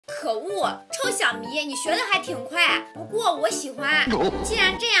可恶，臭小迷，你学的还挺快，不过我喜欢。既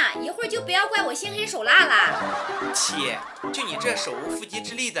然这样，一会儿就不要怪我心狠手辣了。切，就你这手无缚鸡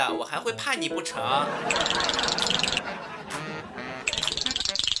之力的，我还会怕你不成？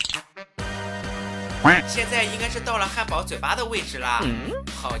现在应该是到了汉堡嘴巴的位置了。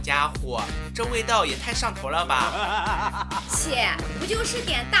好家伙，这味道也太上头了吧！切，不就是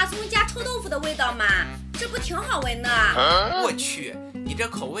点大葱加臭豆腐的味道吗？这不挺好闻的？我去，你这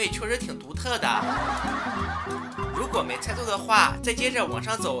口味确实挺独特的。如果没猜错的话，再接着往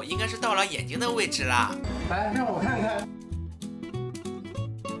上走，应该是到了眼睛的位置了。来，让我看看。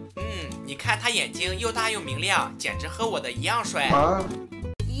你看他眼睛又大又明亮，简直和我的一样帅。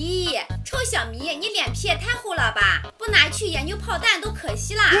咦，臭小迷，你脸皮也太厚了吧？不拿去研究炮弹都可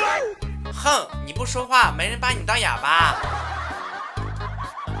惜了。哼，你不说话，没人把你当哑巴。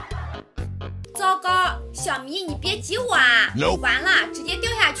糟糕，小迷，你别挤我啊！完了，直接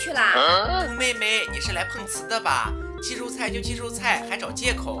掉下去了。兔妹妹，你是来碰瓷的吧？技术菜就技术菜，还找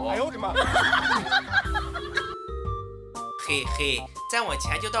借口。哎呦我的妈！嘿嘿，再往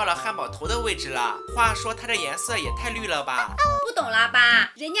前就到了汉堡头的位置了。话说它这颜色也太绿了吧？不懂了吧？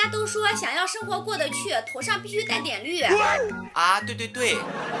人家都说想要生活过得去，头上必须带点绿。啊，对对对，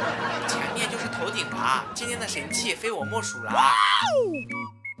前面就是头顶了，今天的神器非我莫属了。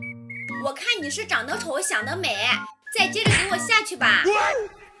我看你是长得丑想得美，再接着给我下去吧。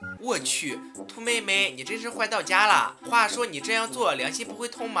我去，兔妹妹，你真是坏到家了。话说你这样做良心不会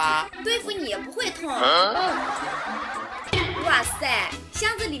痛吗？对付你也不会痛。哇塞，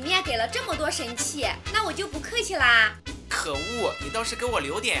箱子里面给了这么多神器，那我就不客气啦。可恶，你倒是给我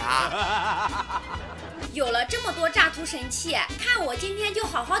留点啊！有了这么多炸图神器，看我今天就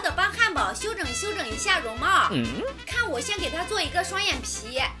好好的帮汉堡修整一下容貌。看我先给他做一个双眼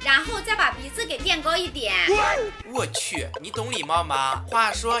皮，然后再把鼻子给垫高一点。我去，你懂礼貌吗？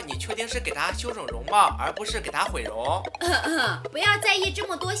话说你确定是给他修整容貌，而不是给他毁容？不要在意这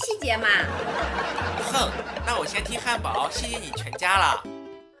么多细节嘛。哼，那我先替汉堡谢谢你全家了。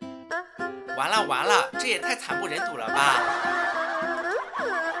完了完了，这也太惨不忍睹了吧！